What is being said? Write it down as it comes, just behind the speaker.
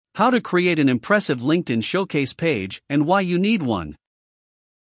How to create an impressive LinkedIn showcase page and why you need one.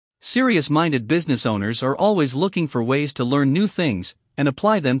 Serious-minded business owners are always looking for ways to learn new things and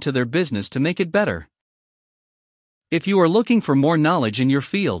apply them to their business to make it better. If you are looking for more knowledge in your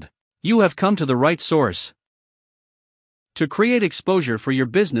field, you have come to the right source. To create exposure for your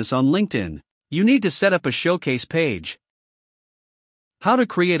business on LinkedIn, you need to set up a showcase page. How to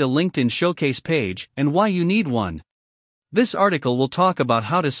create a LinkedIn showcase page and why you need one. This article will talk about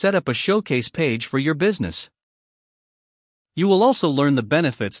how to set up a showcase page for your business. You will also learn the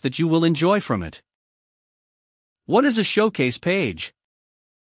benefits that you will enjoy from it. What is a showcase page?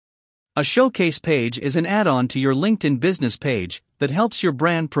 A showcase page is an add-on to your LinkedIn business page that helps your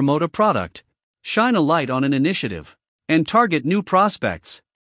brand promote a product, shine a light on an initiative, and target new prospects.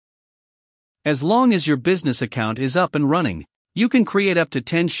 As long as your business account is up and running, you can create up to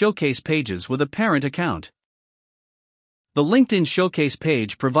 10 showcase pages with a parent account. The LinkedIn Showcase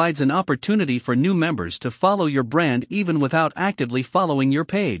page provides an opportunity for new members to follow your brand even without actively following your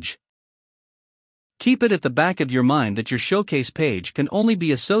page. Keep it at the back of your mind that your showcase page can only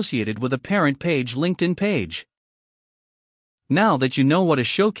be associated with a parent page LinkedIn page. Now that you know what a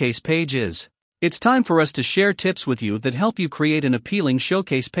showcase page is, it's time for us to share tips with you that help you create an appealing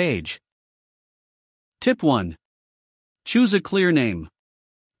showcase page. Tip 1. Choose a clear name.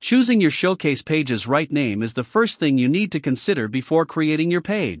 Choosing your showcase page's right name is the first thing you need to consider before creating your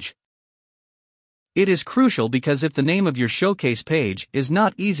page. It is crucial because if the name of your showcase page is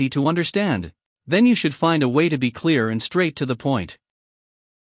not easy to understand, then you should find a way to be clear and straight to the point.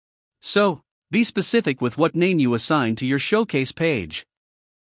 So, be specific with what name you assign to your showcase page.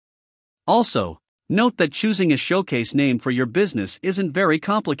 Also, note that choosing a showcase name for your business isn't very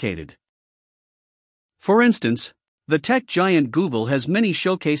complicated. For instance, the tech giant Google has many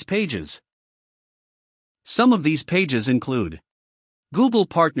showcase pages. Some of these pages include Google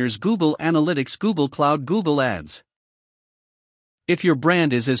Partners, Google Analytics, Google Cloud, Google Ads. If your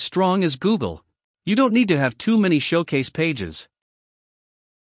brand is as strong as Google, you don't need to have too many showcase pages.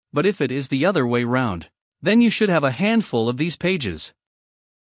 But if it is the other way round, then you should have a handful of these pages.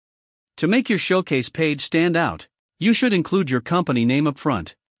 To make your showcase page stand out, you should include your company name up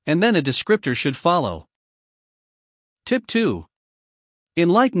front, and then a descriptor should follow. Tip 2.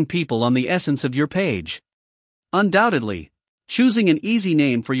 Enlighten people on the essence of your page. Undoubtedly, choosing an easy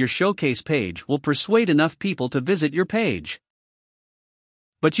name for your showcase page will persuade enough people to visit your page.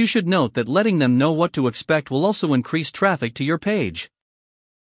 But you should note that letting them know what to expect will also increase traffic to your page.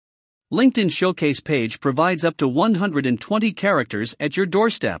 LinkedIn Showcase page provides up to 120 characters at your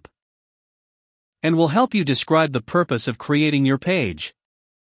doorstep and will help you describe the purpose of creating your page.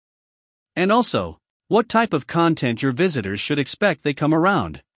 And also, what type of content your visitors should expect they come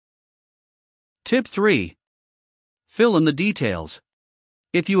around. Tip 3. Fill in the details.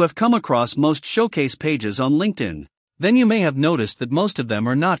 If you have come across most showcase pages on LinkedIn, then you may have noticed that most of them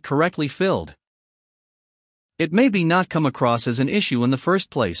are not correctly filled. It may be not come across as an issue in the first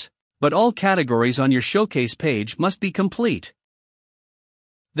place, but all categories on your showcase page must be complete.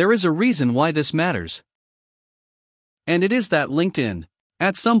 There is a reason why this matters. And it is that LinkedIn,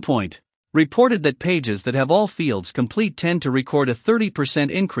 at some point, reported that pages that have all fields complete tend to record a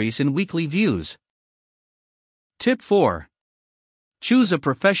 30% increase in weekly views. Tip 4. Choose a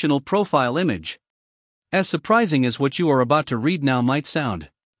professional profile image. As surprising as what you are about to read now might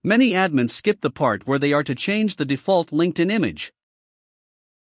sound, many admins skip the part where they are to change the default LinkedIn image.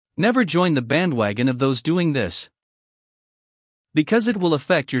 Never join the bandwagon of those doing this, because it will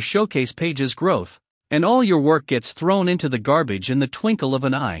affect your showcase page's growth, and all your work gets thrown into the garbage in the twinkle of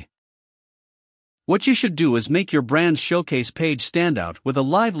an eye. What you should do is make your brand's showcase page stand out with a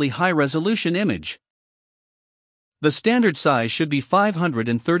lively high-resolution image. The standard size should be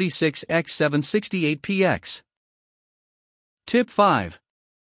 536 x 768 px. Tip 5.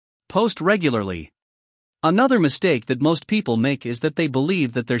 Post regularly. Another mistake that most people make is that they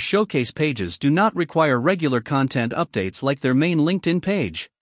believe that their showcase pages do not require regular content updates like their main LinkedIn page.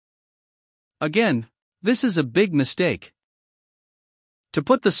 Again, this is a big mistake. To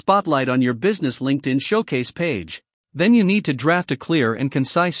put the spotlight on your business LinkedIn showcase page, then you need to draft a clear and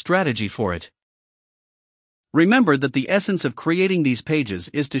concise strategy for it. Remember that the essence of creating these pages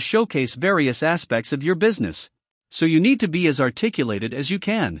is to showcase various aspects of your business, so you need to be as articulated as you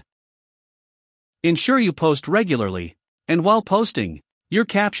can. Ensure you post regularly, and while posting, your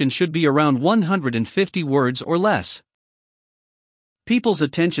caption should be around 150 words or less. People's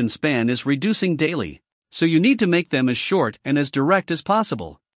attention span is reducing daily, so you need to make them as short and as direct as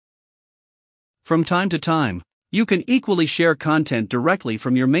possible. From time to time, you can equally share content directly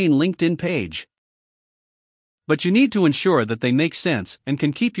from your main LinkedIn page. But you need to ensure that they make sense and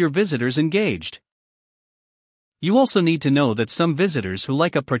can keep your visitors engaged. You also need to know that some visitors who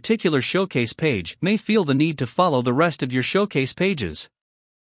like a particular showcase page may feel the need to follow the rest of your showcase pages.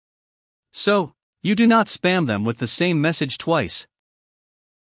 So, you do not spam them with the same message twice.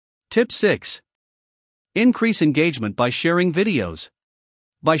 Tip 6. Increase engagement by sharing videos.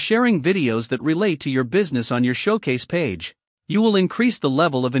 By sharing videos that relate to your business on your showcase page, you will increase the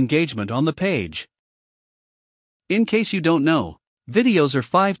level of engagement on the page. In case you don't know, videos are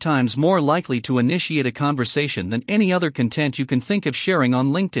 5 times more likely to initiate a conversation than any other content you can think of sharing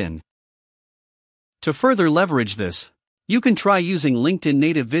on LinkedIn. To further leverage this, you can try using LinkedIn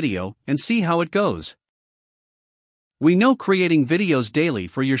Native Video and see how it goes. We know creating videos daily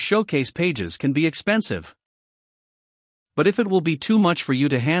for your showcase pages can be expensive. But if it will be too much for you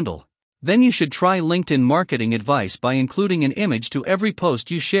to handle, then you should try LinkedIn marketing advice by including an image to every post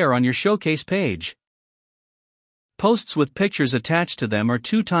you share on your showcase page. Posts with pictures attached to them are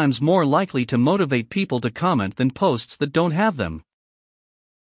 2 times more likely to motivate people to comment than posts that don't have them.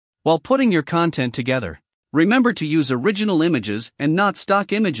 While putting your content together, remember to use original images and not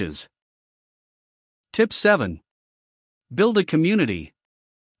stock images. Tip 7. Build a community.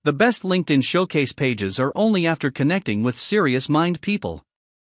 The best LinkedIn showcase pages are only after connecting with serious-minded people.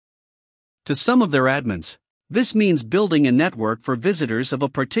 To some of their admins, this means building a network for visitors of a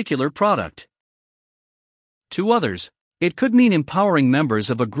particular product. To others, it could mean empowering members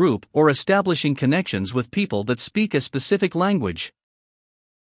of a group or establishing connections with people that speak a specific language.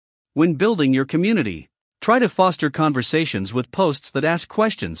 When building your community, try to foster conversations with posts that ask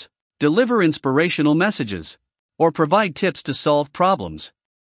questions, deliver inspirational messages, or provide tips to solve problems.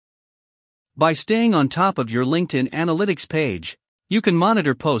 By staying on top of your LinkedIn Analytics page, you can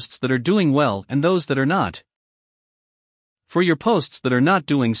monitor posts that are doing well and those that are not. For your posts that are not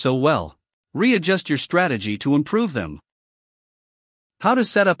doing so well, readjust your strategy to improve them. How to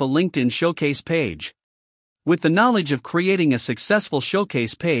set up a LinkedIn showcase page. With the knowledge of creating a successful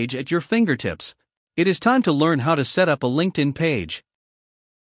showcase page at your fingertips, it is time to learn how to set up a LinkedIn page.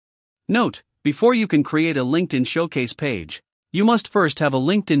 Note, before you can create a LinkedIn showcase page, you must first have a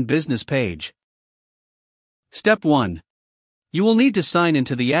LinkedIn business page. Step 1. You will need to sign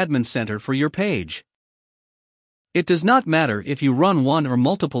into the admin center for your page. It does not matter if you run one or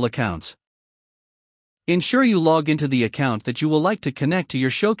multiple accounts. Ensure you log into the account that you will like to connect to your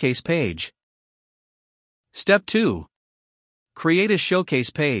showcase page. Step 2. Create a showcase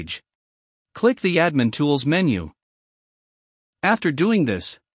page. Click the Admin Tools menu. After doing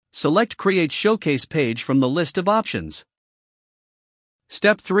this, select Create Showcase Page from the list of options.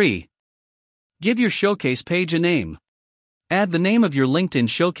 Step 3. Give your showcase page a name. Add the name of your LinkedIn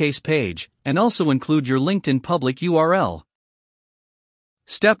showcase page, and also include your LinkedIn public URL.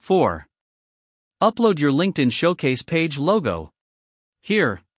 Step 4. Upload your LinkedIn showcase page logo.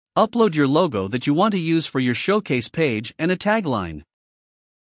 Here, upload your logo that you want to use for your showcase page and a tagline.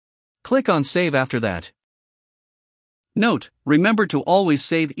 Click on Save after that. Note, remember to always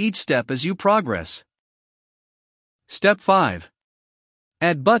save each step as you progress. Step 5.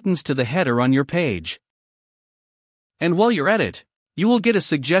 Add buttons to the header on your page. And while you're at it, you will get a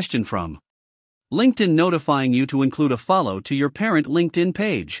suggestion from LinkedIn notifying you to include a follow to your parent LinkedIn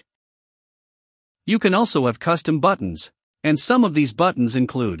page. You can also have custom buttons, and some of these buttons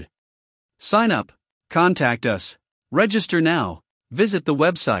include Sign up, Contact us, Register now, Visit the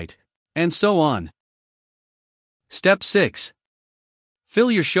website, and so on. Step 6.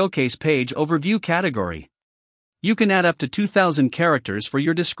 Fill your showcase page overview category. You can add up to 2,000 characters for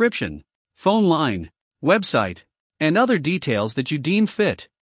your description, phone line, website, and other details that you deem fit.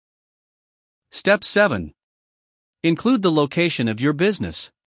 Step 7. Include the location of your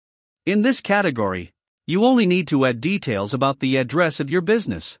business. In this category, you only need to add details about the address of your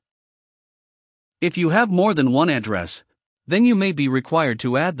business. If you have more than one address, then you may be required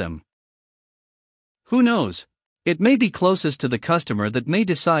to add them. Who knows? It may be closest to the customer that may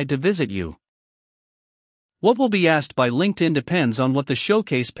decide to visit you. What will be asked by LinkedIn depends on what the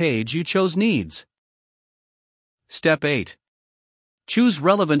showcase page you chose needs. Step 8. Choose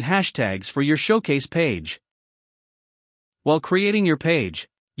relevant hashtags for your showcase page. While creating your page,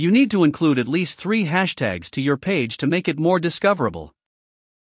 you need to include at least 3 hashtags to your page to make it more discoverable.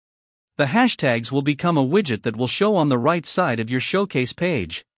 The hashtags will become a widget that will show on the right side of your showcase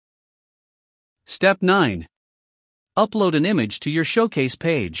page. Step 9. Upload an image to your showcase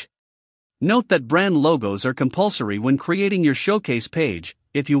page. Note that brand logos are compulsory when creating your showcase page,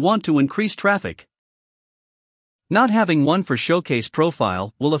 if you want to increase traffic. Not having one for showcase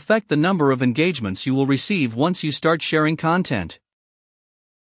profile will affect the number of engagements you will receive once you start sharing content.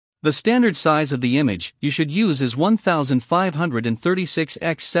 The standard size of the image you should use is 1536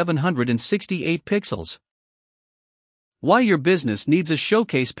 x 768 pixels. Why your business needs a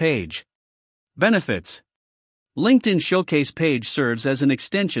showcase page. Benefits. LinkedIn Showcase page serves as an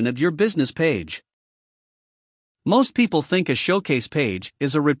extension of your business page. Most people think a showcase page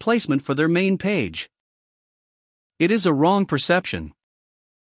is a replacement for their main page. It is a wrong perception.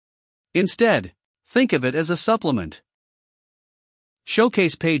 Instead, think of it as a supplement.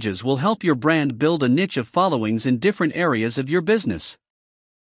 Showcase pages will help your brand build a niche of followings in different areas of your business.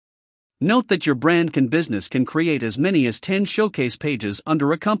 Note that your business can create as many as 10 showcase pages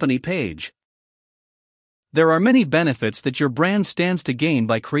under a company page. There are many benefits that your brand stands to gain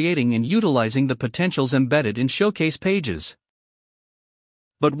by creating and utilizing the potentials embedded in showcase pages.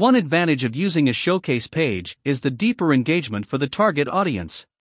 But one advantage of using a showcase page is the deeper engagement for the target audience.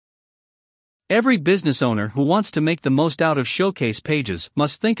 Every business owner who wants to make the most out of showcase pages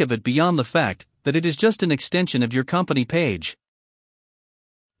must think of it beyond the fact that it is just an extension of your company page.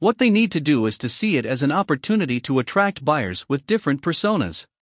 What they need to do is to see it as an opportunity to attract buyers with different personas.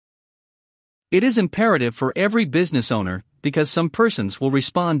 It is imperative for every business owner because some persons will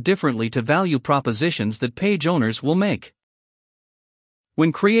respond differently to value propositions that page owners will make.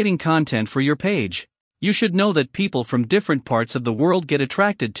 When creating content for your page, you should know that people from different parts of the world get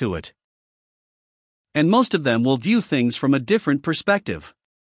attracted to it. And most of them will view things from a different perspective.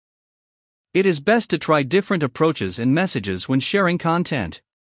 It is best to try different approaches and messages when sharing content.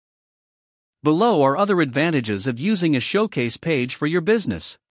 Below are other advantages of using a showcase page for your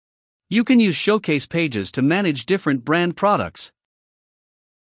business. You can use showcase pages to manage different brand products.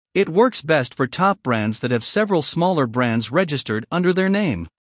 It works best for top brands that have several smaller brands registered under their name.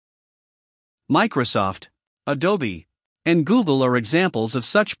 Microsoft, Adobe, and Google are examples of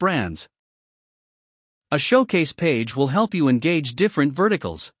such brands. A showcase page will help you engage different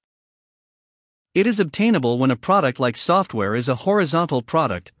verticals. It is obtainable when a product like software is a horizontal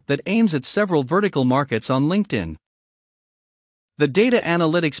product that aims at several vertical markets on LinkedIn. The data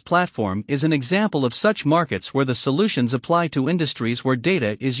analytics platform is an example of such markets where the solutions apply to industries where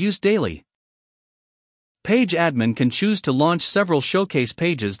data is used daily. Page admin can choose to launch several showcase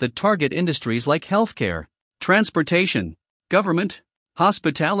pages that target industries like healthcare, transportation, government,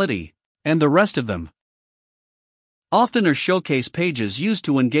 hospitality, and the rest of them. Often are showcase pages used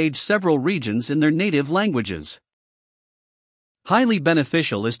to engage several regions in their native languages. Highly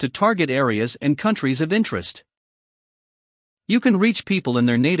beneficial is to target areas and countries of interest. You can reach people in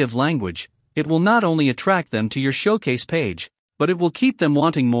their native language. It will not only attract them to your showcase page, but it will keep them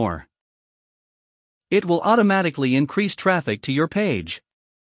wanting more. It will automatically increase traffic to your page.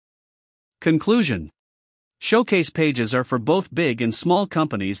 Conclusion. Showcase pages are for both big and small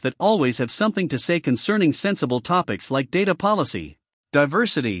companies that always have something to say concerning sensible topics like data policy,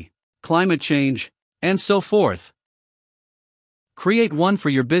 diversity, climate change, and so forth. Create one for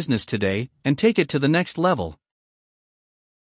your business today and take it to the next level.